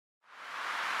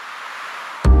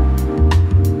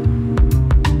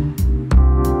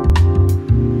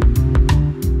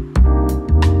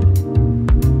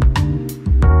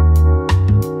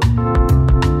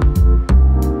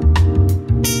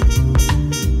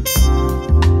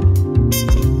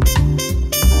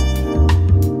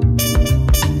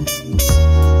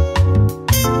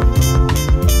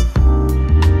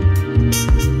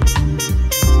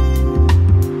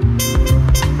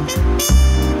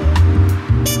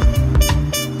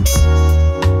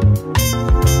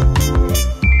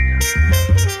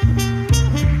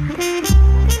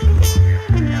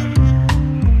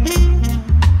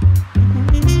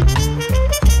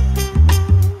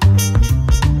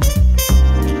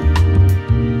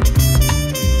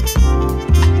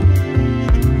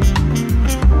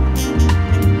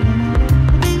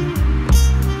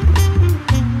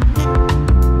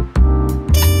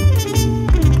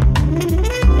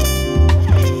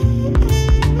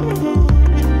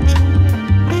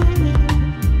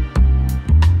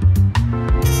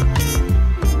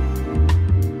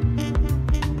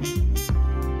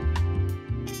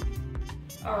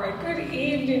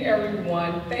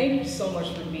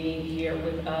being here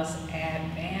with us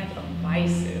at Band of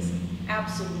Vices.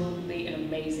 Absolutely an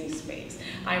amazing space.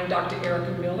 I am Dr.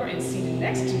 Erica Miller, and seated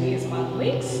next to me is my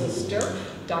link sister,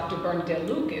 Dr. Bernadette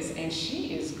Lucas, and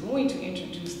she is going to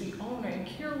introduce the owner and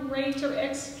curator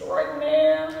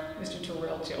extraordinaire, Mr.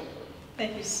 Terrell Tilford.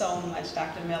 Thank you so much,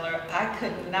 Dr. Miller. I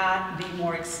could not be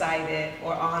more excited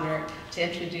or honored to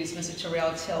introduce Mr.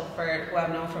 Terrell Tilford, who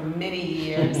I've known for many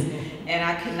years, and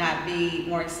I could not be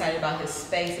more excited about his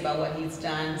space, about what he's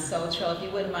done. So, Terrell, if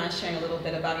you wouldn't mind sharing a little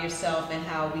bit about yourself and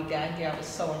how we got here, I would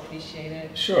so appreciate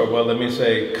it. Sure. Well, let me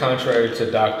say, contrary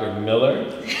to Dr. Miller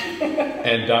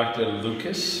and Dr.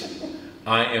 Lucas,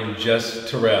 I am just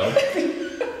Terrell.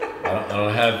 I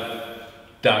don't have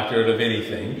doctorate of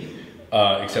anything.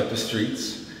 Except the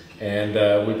streets, and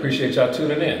we appreciate y'all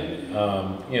tuning in.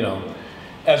 You know,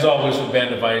 as always with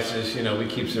Band of Vices, you know, we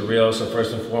keep it real. So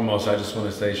first and foremost, I just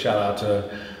want to say shout out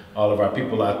to all of our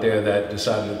people out there that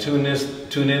decided to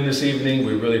tune in this evening.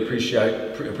 We really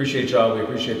appreciate y'all. We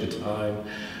appreciate the time.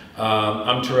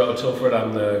 I'm Terrell Tilford.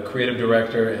 I'm the creative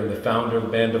director and the founder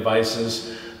of Band of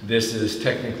Vices. This is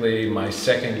technically my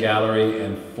second gallery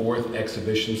and fourth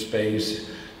exhibition space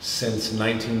since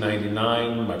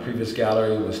 1999. My previous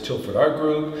gallery was Tilford Art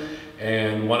Group,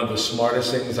 and one of the smartest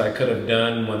things I could have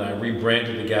done when I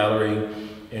rebranded the gallery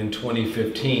in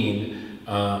 2015,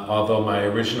 although my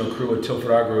original crew at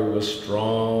Tilford Art Group was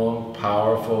strong,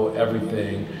 powerful,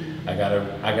 everything, I got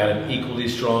an equally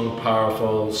strong,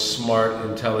 powerful, smart,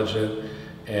 intelligent,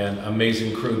 and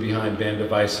amazing crew behind Band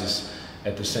of Vices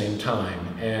at the same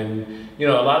time. And you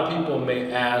know, a lot of people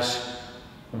may ask,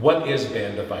 what is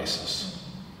Band of Vices?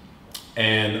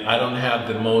 And I don't have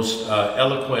the most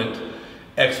eloquent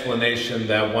explanation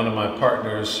that one of my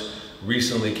partners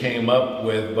recently came up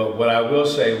with, but what I will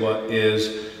say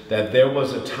is that there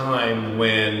was a time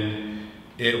when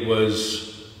it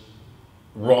was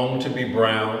wrong to be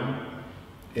brown,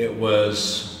 it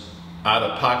was out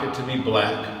of pocket to be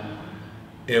black,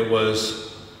 it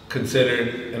was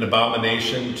considered an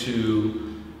abomination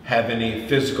to have any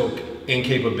physical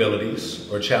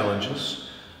incapabilities or challenges.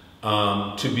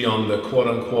 To be on the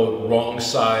quote-unquote wrong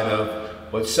side of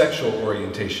what sexual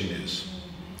orientation is.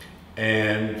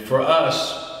 And for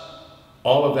us,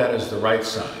 all of that is the right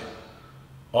side.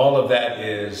 All of that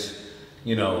is,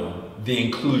 you know, the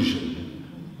inclusion,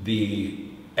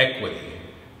 the equity,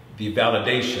 the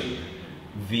validation,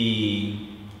 the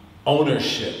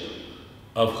ownership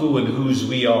of who and whose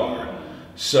we are.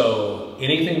 So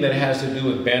anything that has to do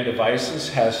with Band of Vices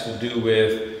has to do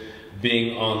with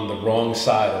being on the wrong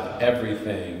side of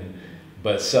everything,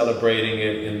 but celebrating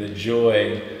it in the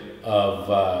joy of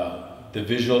the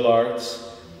visual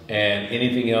arts and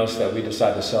anything else that we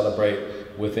decide to celebrate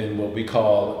within what we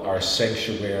call our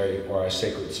sanctuary or our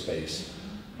sacred space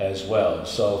as well.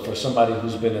 So for somebody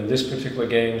who's been in this particular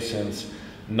game since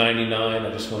 '99,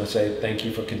 I just want to say thank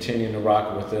you for continuing to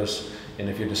rock with us. And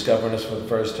if you're discovering us for the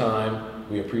first time,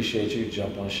 we appreciate you.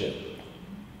 Jump on ship.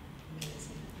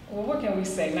 Well, what can we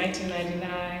say?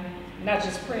 1999, not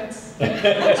just Prince.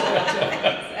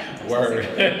 Word.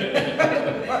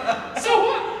 So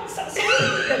what?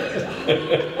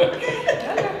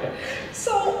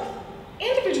 So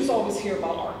individuals always hear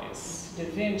about artists, Da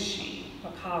Vinci,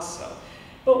 Picasso,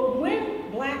 but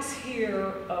when blacks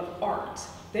hear of art,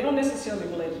 they don't necessarily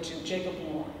relate it to Jacob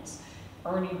Lawrence,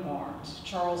 Ernie Barnes,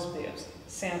 Charles Bibbs,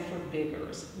 Sanford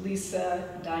Biggers, Lisa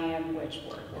Diane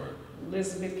Wedgworth,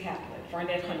 Elizabeth Catlett,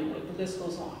 Barnett Honeywood, the list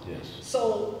goes on. Yes.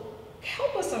 So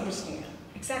help us understand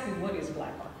exactly what is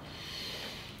black art.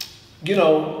 You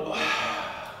know,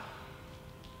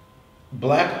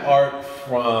 black art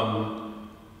from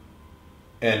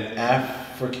an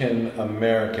African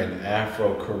American,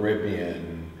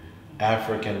 Afro-Caribbean,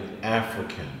 African,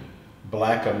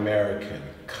 Black American,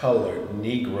 colored,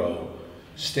 Negro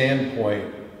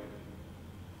standpoint,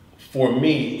 for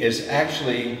me, is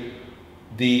actually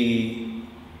the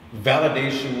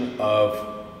validation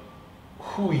of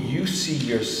who you see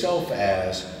yourself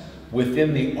as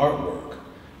within the artwork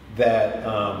that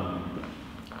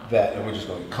and we're just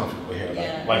going to be comfortable here,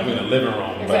 like we're in a living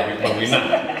room, exactly. but we're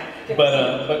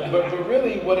not. But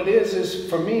really, what it is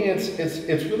for me,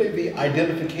 it's really the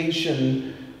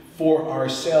identification for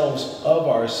ourselves, of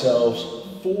ourselves,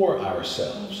 for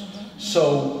ourselves.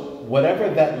 So whatever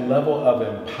that level of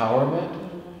empowerment,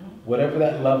 whatever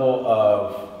that level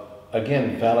of,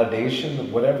 again,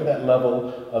 validation, whatever that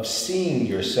level of seeing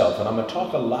yourself, and I'm going to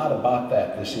talk a lot about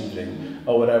that this evening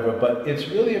or whatever, but it's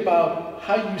really about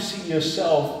how you see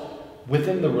yourself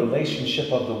within the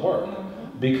relationship of the work.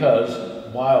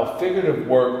 Because while figurative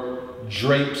work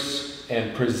drapes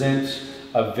and presents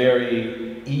a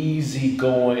very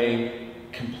easygoing,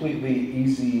 completely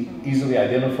easily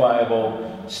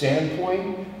identifiable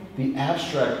standpoint, the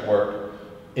abstract work,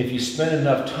 if you spend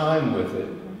enough time with it,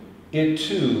 it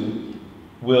too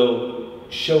will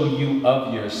show you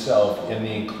of yourself and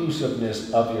the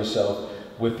inclusiveness of yourself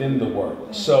within the work.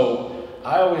 So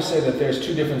I always say that there's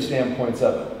two different standpoints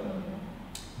of it.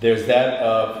 There's that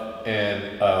of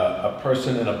a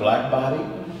person in a black body,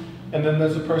 and then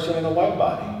there's a person in a white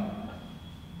body.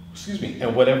 Excuse me.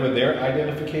 And whatever their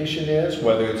identification is,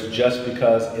 whether it's just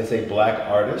because it's a black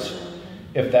artist,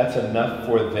 if that's enough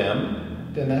for them,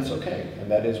 then that's okay, and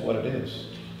that is what it is.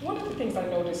 One of the things I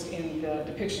noticed in the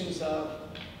depictions of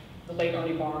the late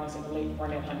Ernie Barnes and the late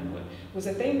Barnett Honeywood was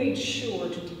that they made sure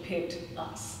to depict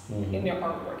us in their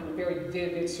artwork in a very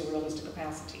vivid, surrealistic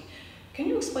capacity. Can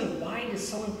you explain why it is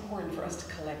so important for us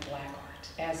to collect black art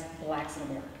as blacks in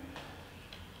America?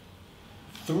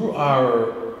 Through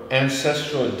our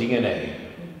ancestral DNA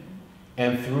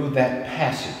and through that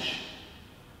passage,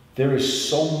 there is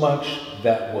so much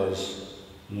that was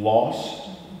lost,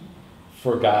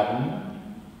 forgotten,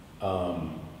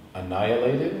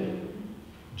 annihilated,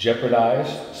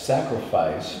 jeopardized,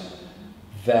 sacrificed,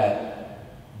 that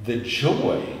the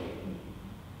joy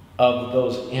of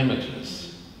those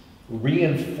images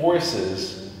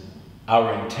reinforces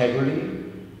our integrity,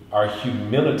 our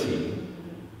humility,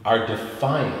 our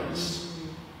defiance,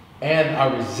 and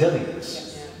our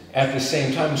resilience at the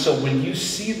same time. So when you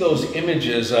see those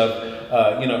images of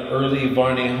early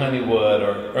Barney Honeywood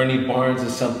or Ernie Barnes or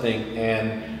something,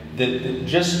 and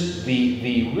just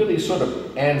the really sort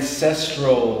of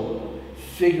ancestral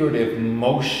figurative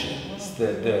motions,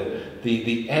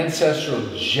 the ancestral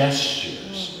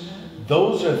gestures,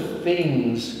 those are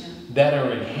things that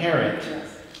are inherent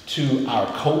to our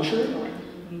culture,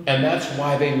 and that's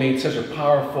why they made such a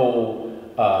powerful,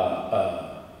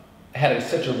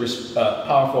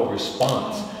 powerful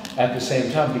response at the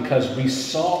same time, because we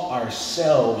saw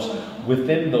ourselves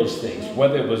within those things,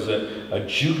 whether it was a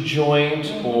juke joint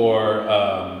or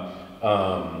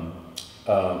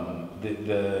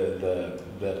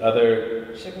the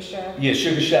other Sugar Shack? Yeah,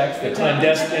 Sugar Shacks, the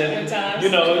clandestine,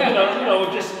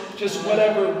 just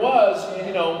whatever it was,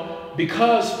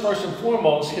 because first and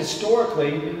foremost,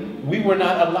 historically, we were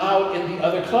not allowed in the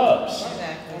other clubs.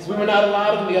 We were not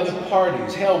allowed in the other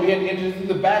parties. Hell, we had to enter through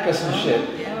the back of some shit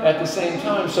at the same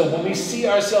time. So when we see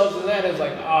ourselves in that, it's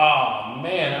like, oh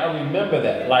man, I remember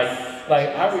that. Like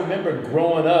I remember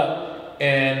growing up,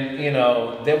 and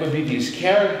there would be these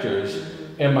characters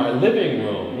in my living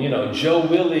room, Joe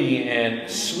Willie and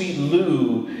Sweet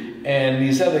Lou and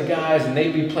these other guys, and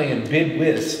they'd be playing bid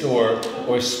whist or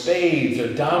spades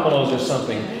or dominoes or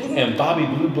something, and Bobby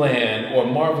Blue Bland or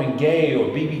Marvin Gaye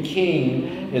or B.B.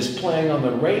 King is playing on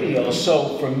the radio.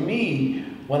 So for me,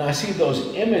 when I see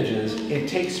those images, it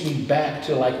takes me back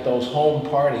to like those home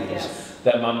parties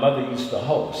that my mother used to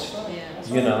host,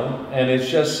 and it's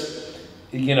just,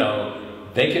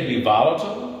 they could be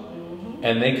volatile,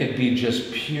 and they could be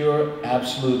just pure,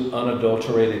 absolute,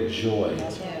 unadulterated joy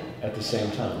at the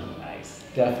same time. Nice.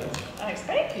 Definitely. Nice.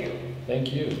 Thank you.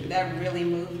 Thank you. That really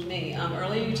moved me.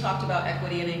 Earlier you talked about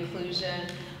equity and inclusion,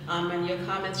 and your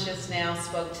comments just now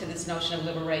spoke to this notion of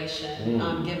liberation,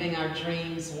 giving our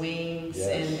dreams wings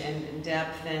and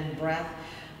depth and breadth.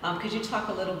 Could you talk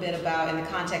a little bit about, in the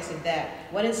context of that,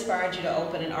 what inspired you to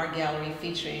open an art gallery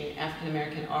featuring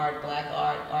African-American art, black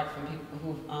art from people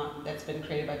who that's been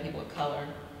created by people of color?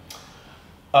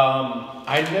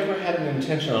 I never had an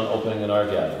intention on opening an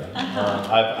art gallery.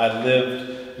 I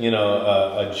lived,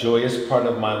 a joyous part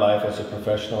of my life as a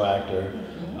professional actor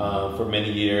for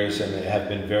many years, and have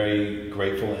been very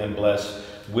grateful and blessed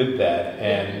with that.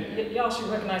 And y'all should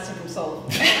recognize him from Soul.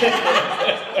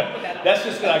 That's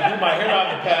just because I grew my hair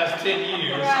out in the past 10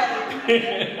 years. Right.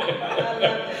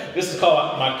 This is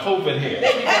called my COVID hair.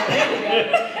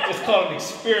 It's called an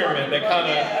experiment that kind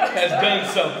of has done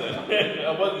something.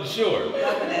 I wasn't sure.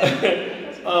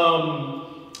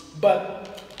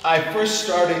 But I first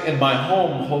started in my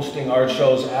home hosting art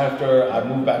shows after I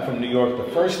moved back from New York the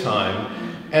first time.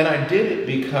 And I did it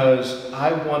because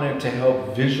I wanted to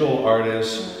help visual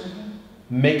artists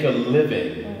make a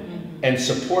living and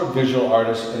support visual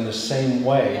artists in the same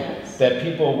way that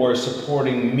people were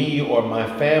supporting me or my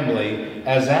family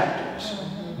as actors.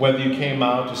 Whether you came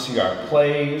out to see our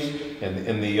plays,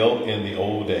 in the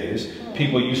old days,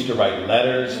 people used to write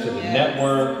letters to the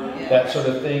network, that sort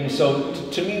of thing. So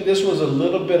to me, this was a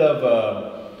little bit of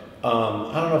a,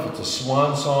 I don't know if it's a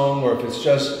swan song or if it's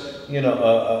just,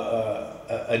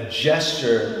 a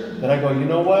gesture that I go, you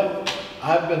know what?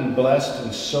 I've been blessed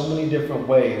in so many different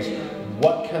ways.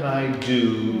 What can I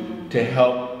do to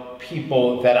help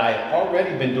people that I had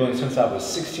already been doing since I was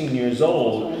 16 years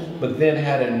old, but then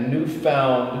had a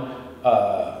newfound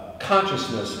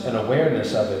consciousness and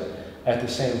awareness of it at the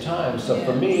same time. So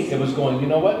for me, it was going, you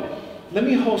know what? Let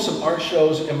me hold some art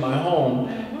shows in my home,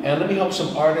 and let me help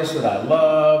some artists that I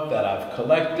love, that I've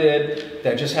collected,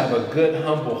 that just have a good,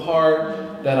 humble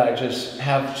heart, that I just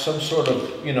have some sort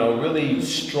of, you know, really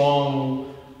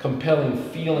strong, compelling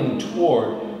feeling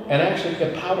toward, and actually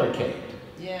get powder caked.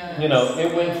 Yes. You know,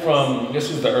 it went from, this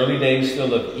was the early days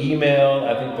still of email.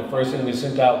 I think the first thing we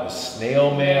sent out was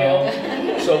snail mail.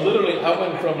 So literally, I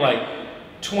went from like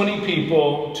 20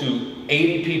 people to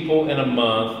 80 people in a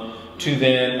month, to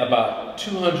then about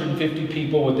 250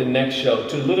 people with the next show,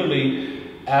 to literally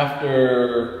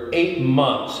after 8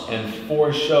 months and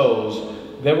 4 shows,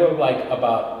 there were like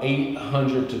about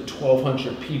 800 to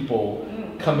 1,200 people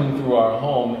coming through our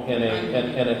home in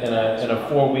a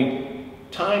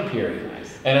 4-week time period.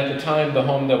 And at the time, the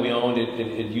home that we owned,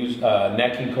 it used,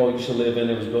 Nat King Cole used to live in.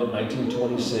 It was built in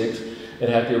 1926. It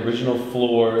had the original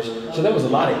floors. So there was a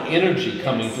lot of energy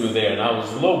coming through there. And I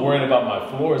was a little worried about my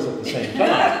floors at the same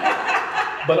time.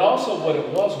 But also what it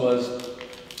was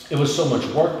it was so much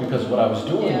work, because what I was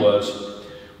doing was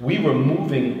we were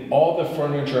moving all the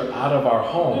furniture out of our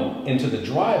home into the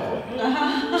driveway.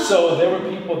 So there were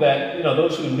people that, you know,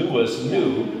 those who knew us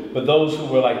knew, but those who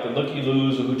were like the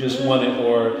looky-loos or who just wanted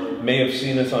or may have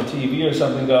seen us on TV or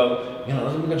something go, you know,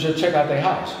 let me go just check out their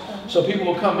house. So people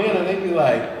would come in and they'd be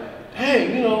like,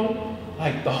 hey, you know,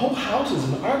 like the whole house is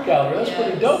an art gallery. That's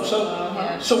pretty dope.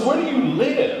 So where do you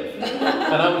live?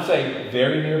 And I would say,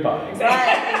 very nearby.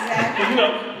 Exactly. You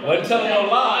know, wasn't telling no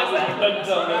lies, wasn't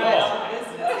telling at all.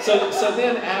 So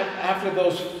then after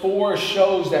those 4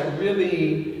 shows that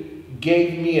really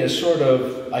gave me a sort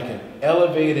of like an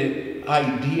elevated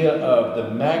idea of the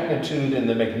magnitude and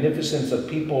the magnificence of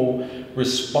people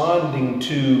responding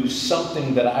to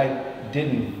something that I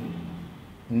didn't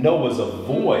know was a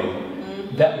void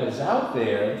that was out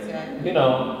there, you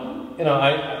know,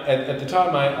 at the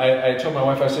time I told my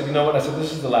wife, I said, you know what, I said,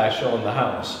 this is the last show in the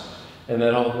house. And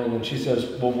that whole thing, and she says,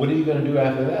 well, what are you going to do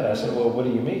after that? I said, well, what do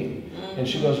you mean? And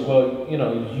she goes, well, you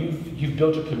know, you've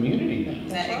built a community now.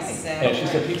 Exactly. And she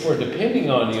said, people are depending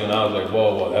on you. And I was like,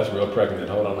 whoa, that's real pregnant.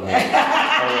 Hold on a minute.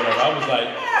 I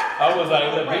was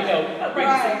like, look, we help.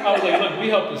 I was like, look, we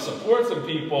help to support some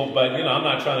people, but you know, I'm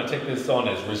not trying to take this on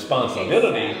as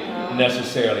responsibility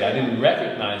necessarily. I didn't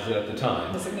recognize it at the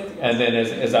time. And then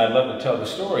as I love to tell the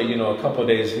story, you know, a couple of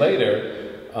days later,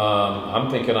 I'm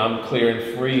thinking I'm clear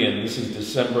and free, and this is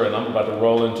December, and I'm about to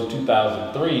roll into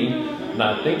 2003,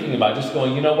 not thinking about just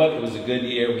going, you know what, it was a good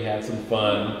year, we had some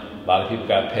fun, a lot of people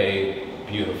got paid,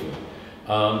 beautiful.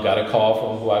 Got a call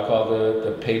from who I call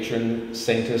the patron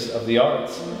saintess of the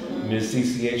arts, Ms.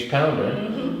 CCH Pounder,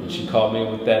 and she called me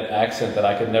with that accent that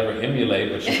I could never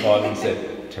emulate, but she called me and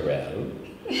said, Terrell.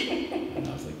 And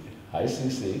I was like, hi,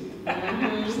 CC.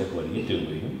 She's like, what are you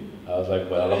doing? I was like,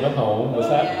 well, I'm at home, what's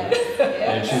happening?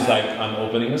 And she's like, I'm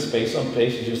opening a space on Pico.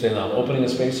 She's just saying, I'm opening a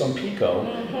space on Pico,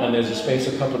 and there's a space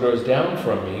a couple doors down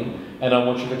from me, and I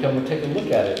want you to come and take a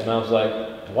look at it. And I was like,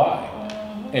 why?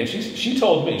 And she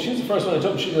told me, she was the first one that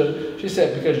told me, she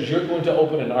said, because you're going to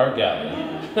open an art gallery.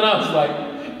 And I was like,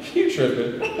 you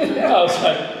tripping. I was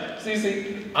like,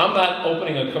 Cece, I'm not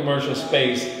opening a commercial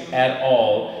space at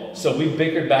all. So we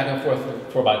bickered back and forth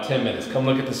for about 10 minutes. Come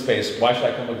look at the space. Why should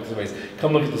I come look at the space?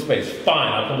 Come look at the space.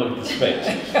 Fine, I'll come look at the space.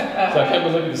 So I came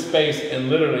and looked at the space, and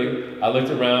literally, I looked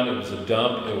around. It was a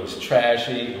dump. It was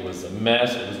trashy. It was a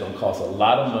mess. It was going to cost a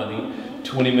lot of money.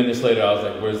 20 minutes later, I was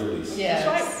like, where's the lease? Yes.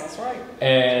 That's right.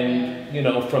 And, you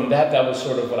know, from that was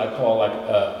sort of what I call like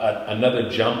another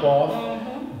jump off.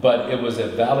 But it was a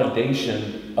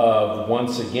validation of,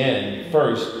 once again,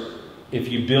 first, if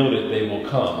you build it, they will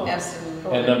come. Absolutely.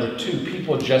 And number 2,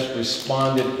 people just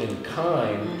responded in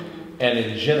kind and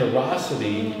in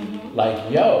generosity,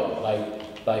 like, yo,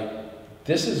 like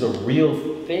this is a real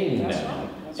thing now.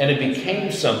 And it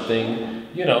became something,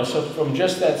 you know, so from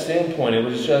just that standpoint, it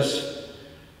was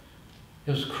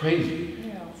crazy.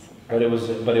 But it was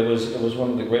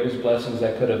one of the greatest blessings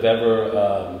that could have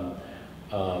ever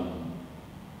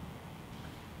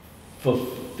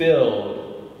fulfilled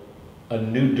a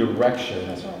new direction,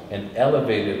 an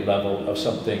elevated level of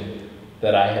something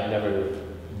that I had never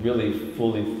really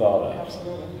fully thought of.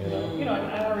 Absolutely. You know,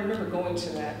 and I remember going to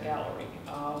that gallery.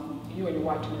 You and your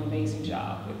wife did an amazing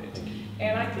job with it.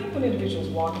 And I think when individuals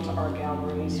walk into art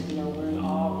galleries, you know, we're in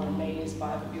awe, we're amazed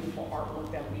by the beautiful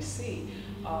artwork that we see.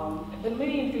 But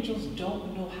many individuals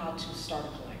don't know how to start a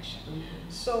collection.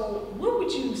 So what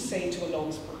would you say to a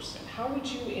novice person? How would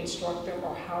you instruct them,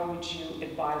 or how would you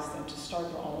advise them to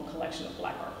start their own collection of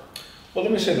Black art? Well,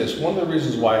 let me say this. One of the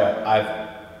reasons why I've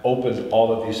opened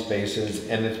all of these spaces,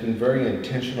 and it's been very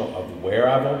intentional of where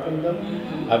I've opened them.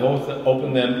 Mm-hmm. I've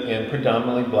opened them in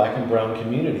predominantly black and brown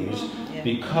communities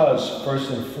because, first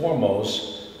and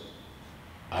foremost,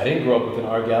 I didn't grow up with an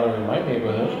art gallery in my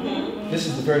neighborhood. This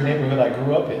is the very neighborhood I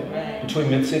grew up in, between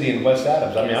Mid-City and West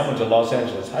Adams. I mean, I went to Los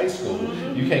Angeles High School.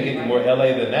 You can't get any more LA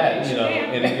than that, you know,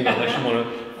 and, you know, unless you want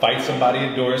to fight somebody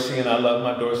at Dorsey, and I love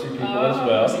my Dorsey people as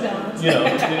well. You know,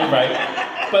 right?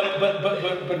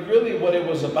 But really what it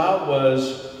was about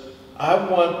was, I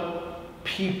want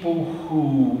people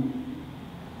who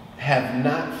have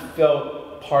not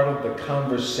felt part of the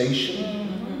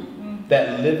conversation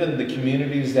that live in the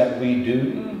communities that we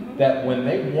do, that when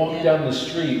they walk down the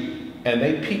street and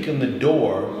they peek in the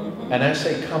door and I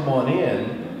say, come on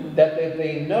in, that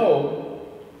they know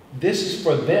this is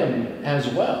for them as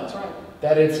well. That's right.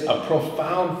 That it's a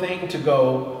profound thing to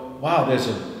go, wow, there's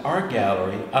an art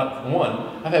gallery.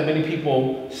 One, I've had many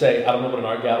people say, I don't know what an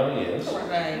art gallery is.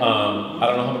 Right. I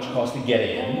don't know how much it costs to get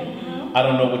in. I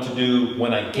don't know what to do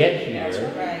when I get here.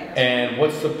 Right. And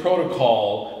what's the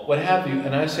protocol, what have you.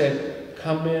 And I said,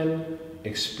 come in,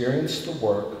 experience the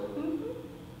work,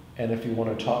 and if you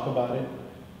want to talk about it,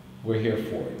 we're here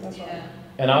for it. That's right.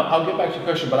 And I'll get back to your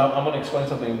question, but I'm going to explain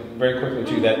something very quickly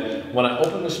to you, that when I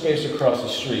opened the space across the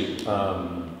street,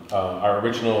 our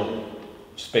original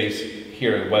space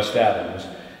here in West Adams,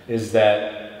 is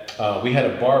that we had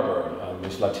a barber,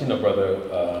 this Latino brother,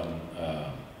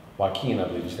 Joaquin, I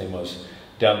believe his name was,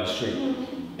 down the street.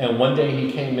 And one day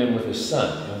he came in with his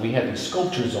son, and we had these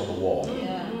sculptures on the wall.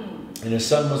 And his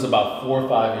son was about 4 or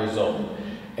 5 years old.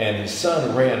 And his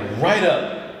son ran right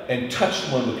up and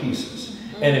touched one of the pieces.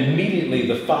 And immediately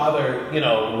the father, you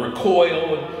know,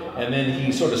 recoiled, and then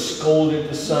he sort of scolded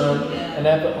the son. And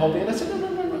that the whole thing. And I said,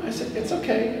 no. I said, it's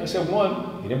okay. I said,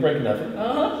 one, he didn't break nothing.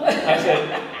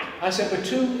 I said, but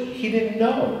two, he didn't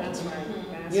know. That's right.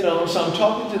 You know, so I'm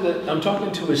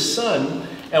talking to his son,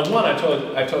 and one, I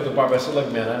told the barber, I said, look,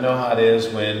 man, I know how it is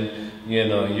when, you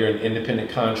know, you're an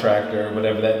independent contractor,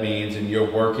 whatever that means, and you're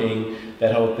working,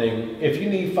 that whole thing. If you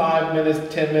need 5 minutes,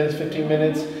 10 minutes, 15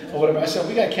 minutes, or whatever, I said,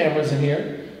 we got cameras in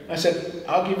here. I said,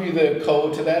 I'll give you the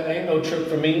code to that. Ain't no trip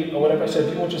for me, or whatever. I said,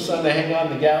 if you want your son to hang out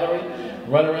in the gallery,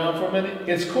 run around for a minute,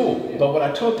 it's cool. But what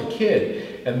I told the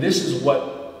kid, and this is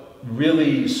what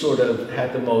really sort of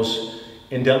had the most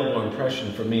indelible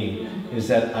impression for me, is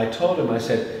that I told him, I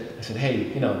said,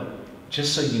 hey, you know,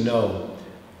 just so you know,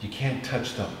 you can't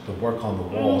touch the work on the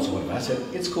walls or whatever. I said,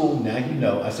 it's cool, now you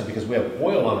know. I said, because we have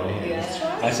oil on our hands.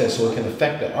 I said, so it can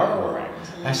affect the artwork.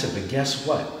 I said, but guess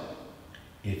what?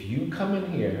 If you come in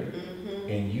here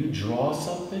and you draw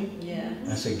something,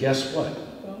 I said, guess what?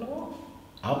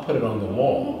 I'll put it on the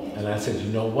wall. And I said, you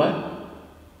know what?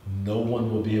 No one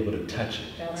will be able to touch it.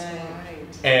 That's right.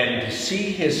 And to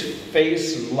see his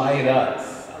face light up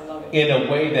in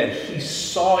a way that he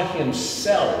saw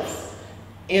himself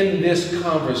in this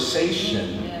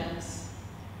conversation,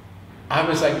 I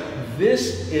was like,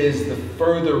 this is the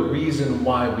further reason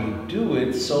why we do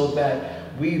it, so that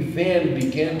we then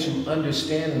begin to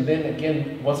understand, and then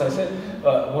again, as I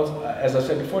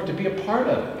said before, to be a part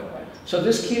of it. So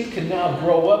this kid can now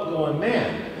grow up going,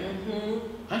 man,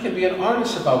 I could be an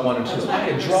artist if I wanted to. I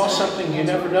could draw something you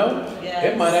never know.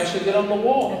 It might actually get on the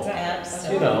wall.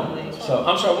 Absolutely. You know. So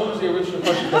I'm sorry, what was the original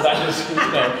question? Because I just, you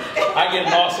know, I get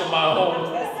lost in my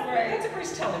own. That's a great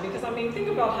telling, because I mean, think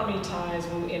about how many times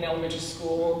when in elementary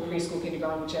school, preschool,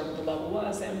 kindergarten, whichever the level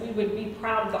was, and we would be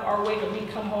proud of the artwork, and we'd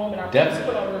come home and our parents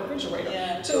put on the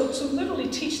refrigerator. To literally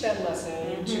teach that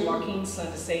lesson to Joaquin's son,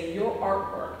 to say your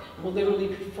artwork will literally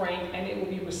be framed and it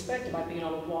will be respected by being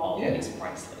on the wall. It's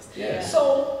priceless.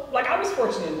 So, like, I was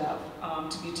fortunate enough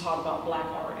to be taught about black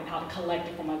art and how to collect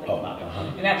it from my late mother.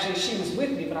 And actually, she was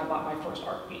with me when I bought my first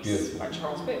art piece by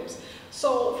Charles Bibbs.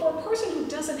 So, for a person who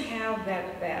doesn't have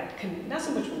that not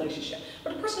so much relationship,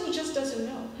 but a person who just doesn't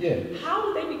know, how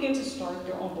do they begin to start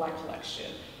their own black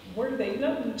collection? Where do they,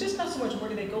 just not so much where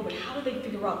do they go, but how do they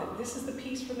figure out that this is the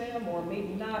piece for them, or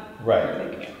maybe not? Where do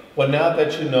they begin? Well, now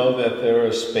that you know that there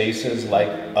are spaces like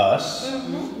us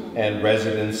and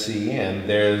Residency, and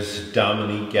there's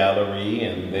Dominique Gallery,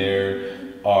 and there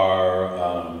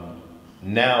are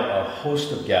now a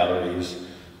host of galleries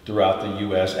throughout the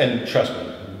U.S., and trust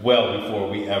me, well before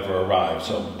we ever arrived.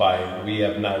 So we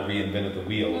have not reinvented the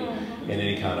wheel in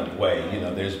any kind of way. You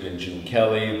know, there's been June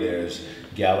Kelly, there's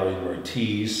Gallery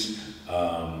Ortiz,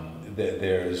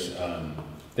 there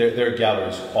are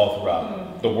galleries all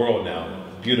throughout the world now,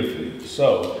 beautifully.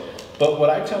 So, but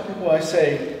what I tell people, I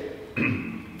say,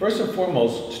 first and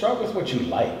foremost, start with what you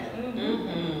like.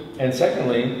 And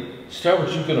secondly, start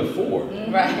what you can afford.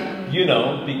 Right. You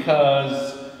know,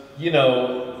 because, you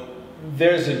know,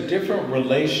 there's a different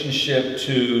relationship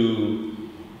to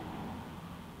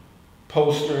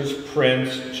posters,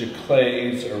 prints,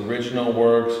 chiclets, original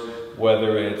works,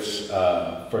 whether it's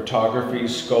photography,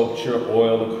 sculpture,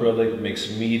 oil, acrylic,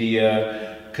 mixed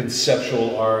media,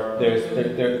 conceptual art.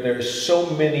 There's so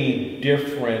many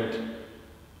different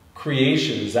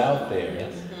creations out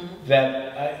there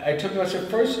that I took, I said,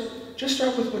 first, just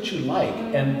start with what you like,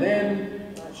 and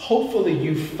then hopefully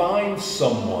you find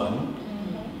someone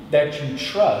that you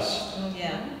trust,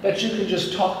 that you can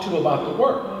just talk to about the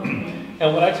work.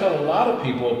 And what I tell a lot of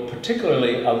people,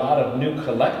 particularly a lot of new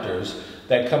collectors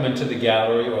that come into the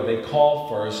gallery or they call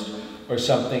first or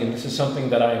something, and this is something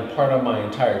that I impart on my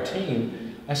entire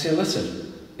team, I say,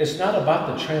 listen, it's not about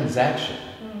the transaction.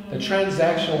 The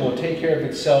transaction will take care of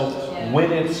itself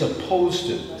when it's supposed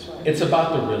to. It's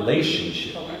about the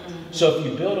relationship. So if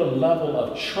you build a level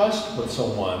of trust with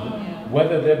someone,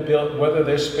 whether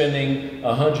they're spending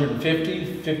 150,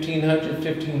 1,500,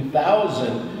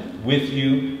 15,000 with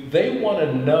you, they want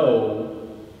to know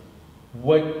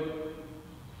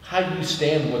how you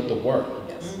stand with the work.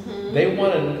 They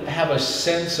want to have a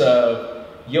sense of,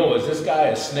 yo, is this guy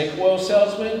a snake oil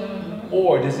salesman,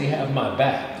 or does he have my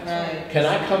back? Can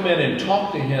I come in and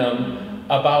talk to him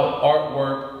about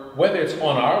artwork, whether it's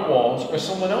on our walls or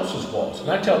someone else's walls? And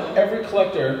I tell every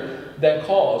collector that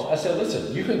calls, I said,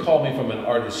 listen, you can call me from an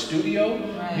artist studio,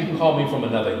 you can call me from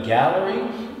another gallery,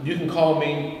 you can call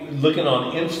me looking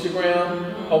on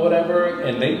Instagram or whatever,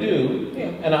 and they do,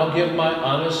 and I'll give my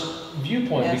honest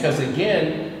viewpoint, because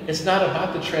again, it's not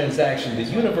about the transaction. The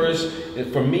universe,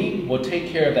 for me, will take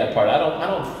care of that part. I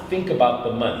don't think about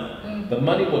the money. The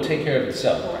money will take care of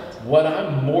itself. What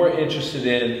I'm more interested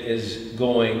in is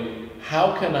going,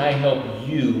 how can I help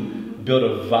you build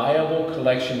a viable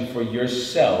collection for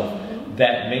yourself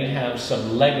that may have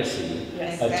some legacy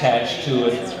attached to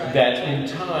it, that in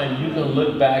time you can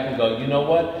look back and go, you know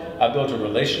what? I built a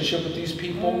relationship with these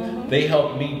people. They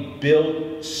helped me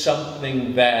build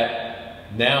something that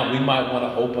now we might want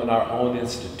to open our own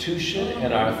institution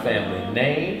in our family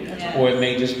name, or it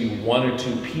may just be one or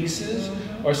two pieces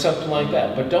or something like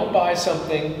that. But don't buy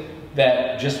something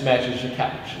that just matches your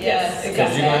couch.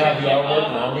 Because you're going to have the artwork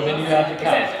longer than you have the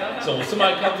couch. So when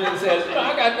somebody comes in and says, you know,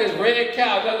 I got this red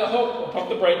couch, I go, pump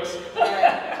the brakes.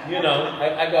 You know,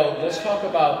 I go, let's talk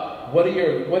about what are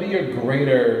your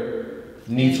greater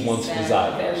needs, wants,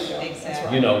 desires.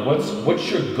 You know, what's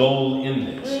your goal in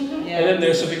this? And then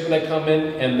there's some people that come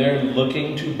in and they're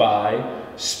looking to buy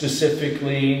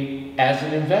specifically as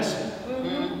an investment.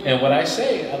 And what I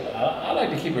say, I like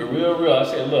to keep it real. I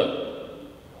say, look,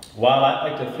 while I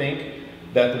like to think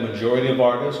that the majority of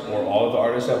artists, or all of the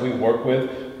artists that we work with,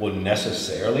 will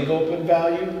necessarily go up in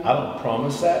value, I don't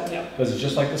promise that, because it's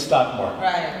just like the stock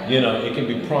market. You know, it can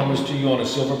be promised to you on a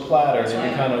silver platter in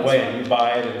any kind of way, and you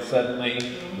buy it and suddenly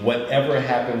whatever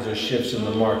happens or shifts in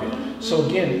the market. So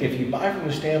again, if you buy from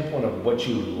the standpoint of what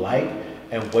you like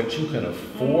and what you can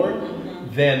afford,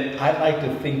 then I'd like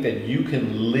to think that you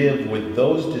can live with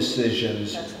those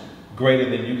decisions greater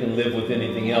than you can live with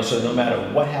anything else. So no matter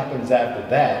what happens after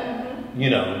that, you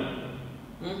know,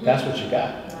 that's what you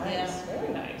got. Nice, very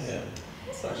nice. Yeah.